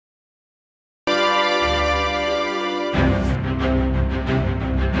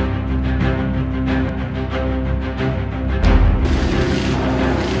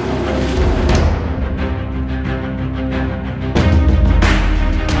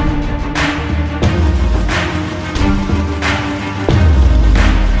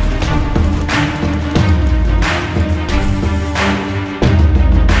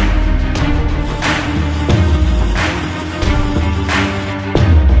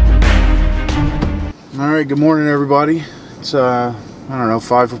All right, good morning, everybody. It's I don't know,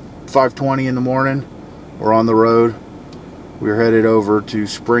 5:20 in the morning. We're on the road. We're headed over to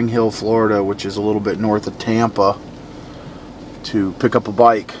Spring Hill, Florida, which is a little bit north of Tampa, to pick up a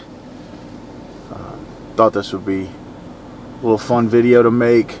bike. Thought this would be a little fun video to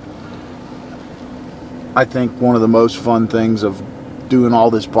make. I think one of the most fun things of doing all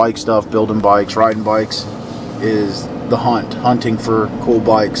this bike stuff, building bikes, riding bikes, is the hunting for cool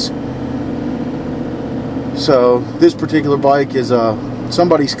bikes. So this particular bike is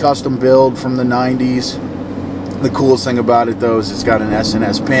somebody's custom build from the 90s. The coolest thing about it, though, is it's got an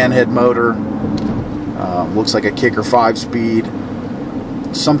S&S Panhead motor. Looks like a Kicker 5-speed.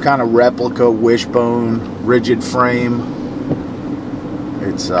 Some kind of replica wishbone rigid frame.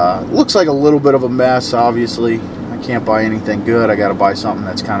 It's looks like a little bit of a mess, obviously. I can't buy anything good. I got to buy something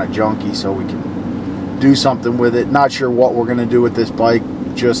that's kind of junky so we can do something with it. Not sure what we're going to do with this bike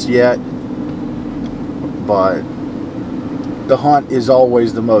just yet. But the hunt is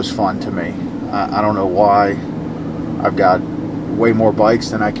always the most fun to me. I don't know why. I've got way more bikes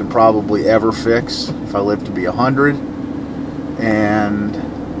than I can probably ever fix if I live to be 100. And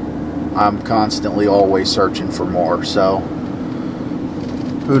I'm constantly always searching for more. So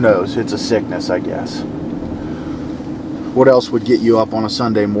who knows? It's a sickness, I guess. What else would get you up on a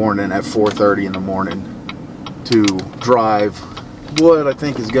Sunday morning at 4:30 in the morning to drive what I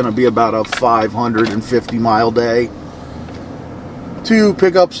think is going to be about a 550 mile day to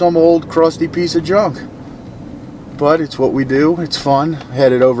pick up some old crusty piece of junk? But it's what we do. It's fun.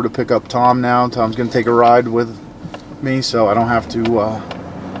 Headed over to pick up Tom now. Tom's going to take a ride with me, so I don't have to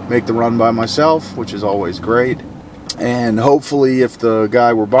make the run by myself, which is always great. And hopefully, if the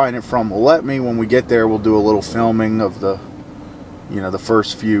guy we're buying it from will let me, when we get there, we'll do a little filming of the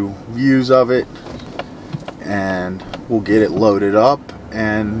first few views of it, and we'll get it loaded up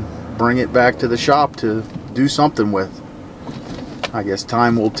and bring it back to the shop to do something with. I guess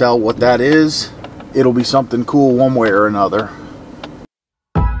time will tell what that is. It'll be something cool one way or another.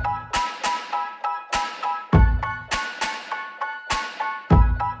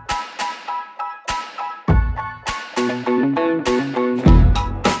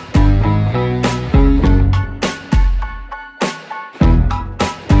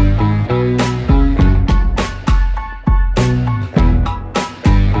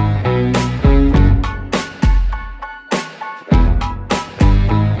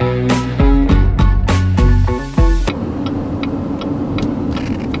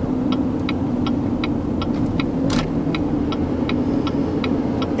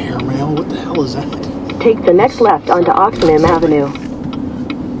 What the hell is that? Take the next left onto Oxenham Avenue.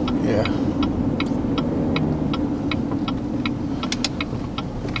 Yeah.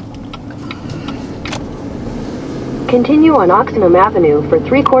 Continue on Oxenham Avenue for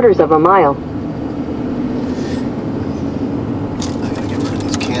 3/4 of a mile. I gotta get rid of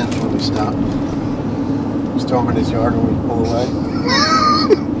these cans when we stop. Just throw them in his yard when we pull away.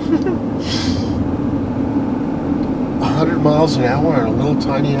 100 miles an hour on a little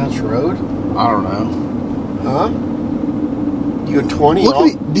tiny ass road? I don't know. Huh? You go 20?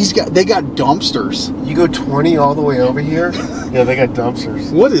 Look at these guys. They got dumpsters. You go 20 all the way over here? Yeah, they got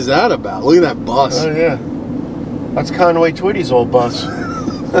dumpsters. What is that about? Look at that bus. Oh, yeah. That's Conway Twitty's old bus.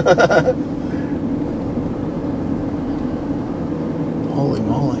 Holy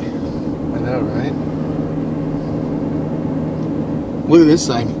moly. I know, right? Look at this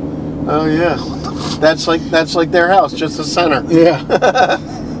thing. Oh, yeah. That's like their house, just the center. Yeah.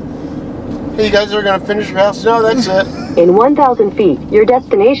 Hey, you guys are gonna finish your house? No, that's it. In 1,000 feet, your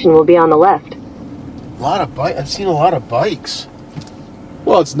destination will be on the left. A lot of bikes. I've seen a lot of bikes.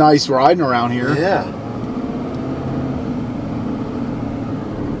 Well, it's nice riding around here. Yeah.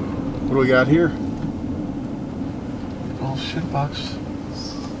 What do we got here? Oh, shitbox.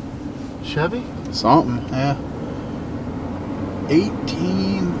 Chevy? Something, yeah.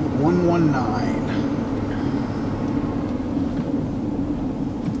 18119.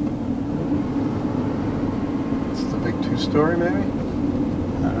 It's the big 2-story, maybe? I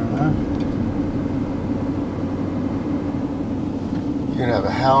don't know. You can have a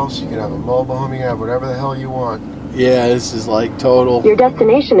house, you can have a mobile home, you can have whatever the hell you want. Yeah, this is like total. Your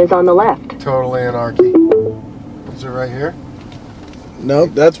destination is on the left. Total anarchy. Is it right here?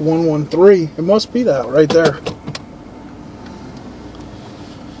 Nope, that's 113. It must be that right there.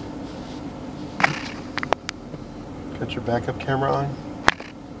 Got your backup camera on?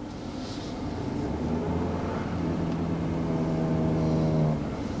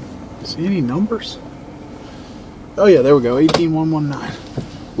 See any numbers? Oh yeah, there we go, 18119.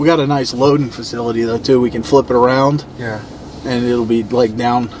 We got a nice loading facility though too. We can flip it around. Yeah. And it'll be like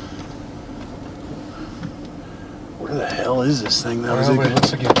down Where the hell is this thing? It looks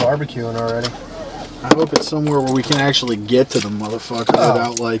like you're barbecuing already. I hope it's somewhere where we can actually get to the motherfucker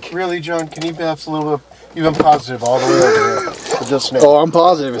without like... Really, John? Can you pass a little bit? You've been positive all the way over here. For just now. Oh, I'm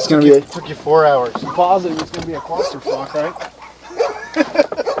positive it's going to be... Took you 4 hours. I'm positive it's going to be a clusterfuck, right?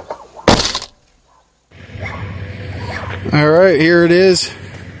 Alright, here it is.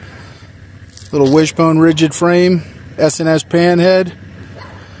 Little wishbone rigid frame, S&S Panhead.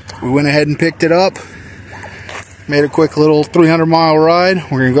 We went ahead and picked it up. Made a quick little 300-mile ride.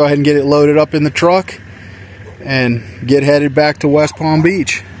 We're going to go ahead and get it loaded up in the truck and get headed back to West Palm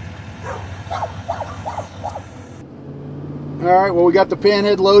Beach. Alright, well, we got the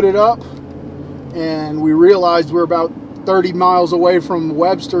Panhead loaded up and we realized we're about 30 miles away from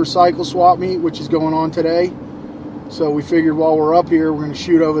Webster cycle swap meet, which is going on today. So we figured while we're up here, we're going to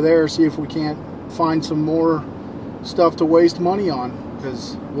shoot over there, see if we can't find some more stuff to waste money on.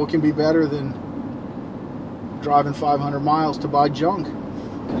 Because what can be better than driving 500 miles to buy junk?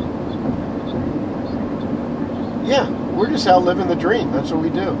 Yeah, we're just out living the dream. That's what we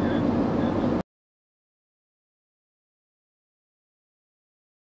do.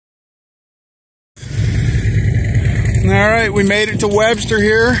 Alright, we made it to Webster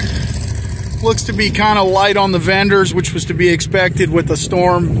here. Looks to be kind of light on the vendors, which was to be expected with the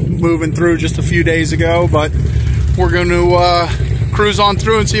storm moving through just a few days ago, but we're going to cruise on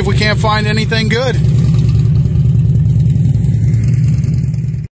through and see if we can't find anything good.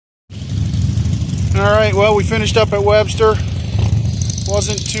 Alright, well, we finished up at Webster.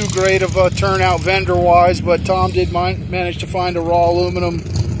 Wasn't too great of a turnout vendor-wise, but Tom did manage to find a raw aluminum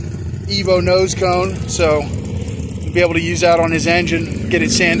Evo nose cone, so be able to use that on his engine, get it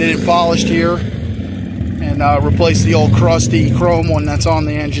sanded and polished here, and replace the old crusty chrome one that's on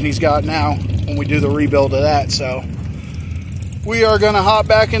the engine he's got now when we do the rebuild of that. So we are going to hop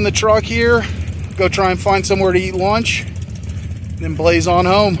back in the truck here, go try and find somewhere to eat lunch, and then blaze on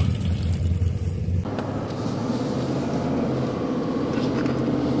home.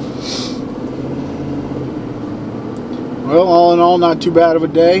 Well, all in all, not too bad of a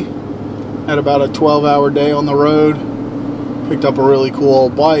day. Had about a 12-hour day on the road. Picked up a really cool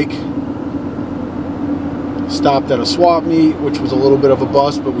old bike. Stopped at a swap meet, which was a little bit of a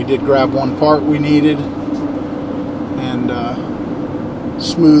bust, but we did grab one part we needed. And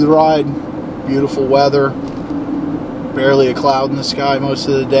smooth ride, beautiful weather. Barely a cloud in the sky most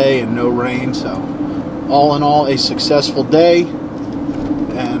of the day and no rain. So all in all, a successful day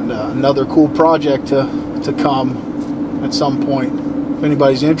and another cool project to come at some point. If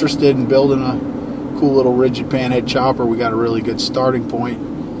anybody's interested in building a cool little rigid panhead chopper, we got a really good starting point.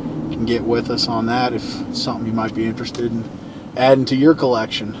 You can get with us on that if it's something you might be interested in adding to your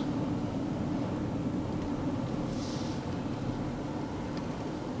collection.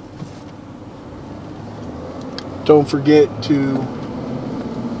 Don't forget to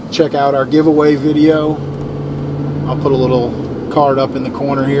check out our giveaway video. I'll put a little card up in the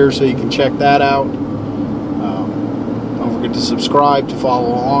corner here so you can check that out. Don't forget to subscribe to follow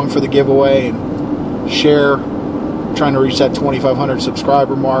along for the giveaway and share. I'm trying to reach that 2,500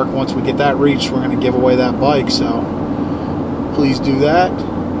 subscriber mark. Once we get that reached, we're going to give away that bike. So please do that.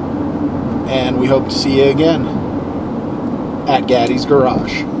 And we hope to see you again at Gaddy's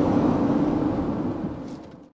Garage.